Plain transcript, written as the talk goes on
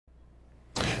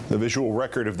The visual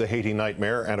record of the Haiti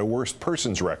nightmare and a worst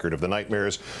person's record of the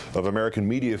nightmares of American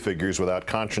media figures without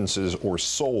consciences or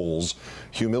souls,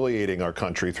 humiliating our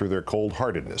country through their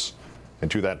cold-heartedness. And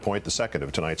to that point, the second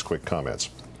of tonight's quick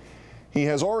comments. He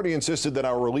has already insisted that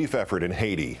our relief effort in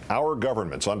Haiti, our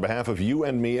governments, on behalf of you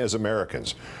and me as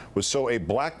Americans, was so a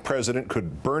black president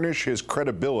could burnish his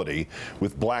credibility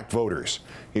with black voters.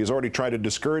 He has already tried to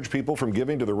discourage people from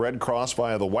giving to the Red Cross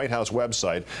via the White House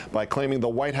website by claiming the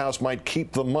White House might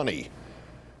keep the money.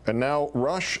 And now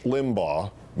Rush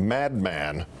Limbaugh,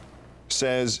 madman,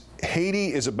 says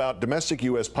Haiti is about domestic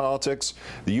U.S. politics.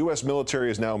 The U.S.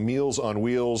 military is now Meals on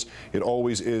Wheels. It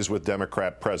always is with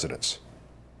Democrat presidents.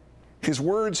 His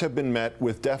words have been met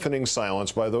with deafening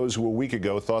silence by those who a week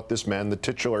ago thought this man the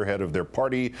titular head of their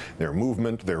party, their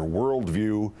movement, their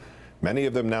worldview. Many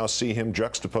of them now see him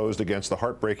juxtaposed against the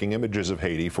heartbreaking images of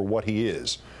Haiti for what he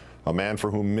is, a man for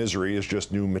whom misery is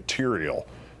just new material,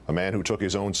 a man who took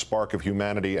his own spark of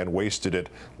humanity and wasted it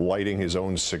lighting his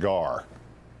own cigar.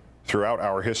 Throughout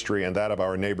our history and that of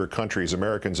our neighbor countries,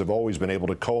 Americans have always been able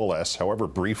to coalesce, however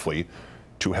briefly,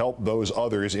 to help those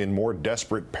others in more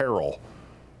desperate peril.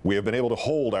 We have been able to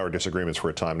hold our disagreements for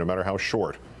a time, no matter how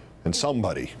short. And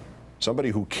somebody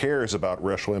who cares about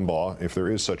Rush Limbaugh, if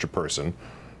there is such a person,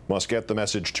 must get the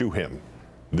message to him.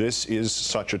 This is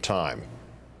such a time.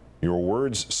 Your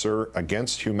words, sir,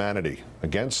 against humanity,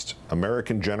 against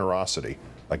American generosity,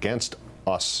 against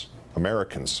us,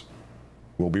 Americans,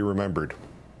 will be remembered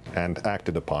and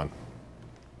acted upon.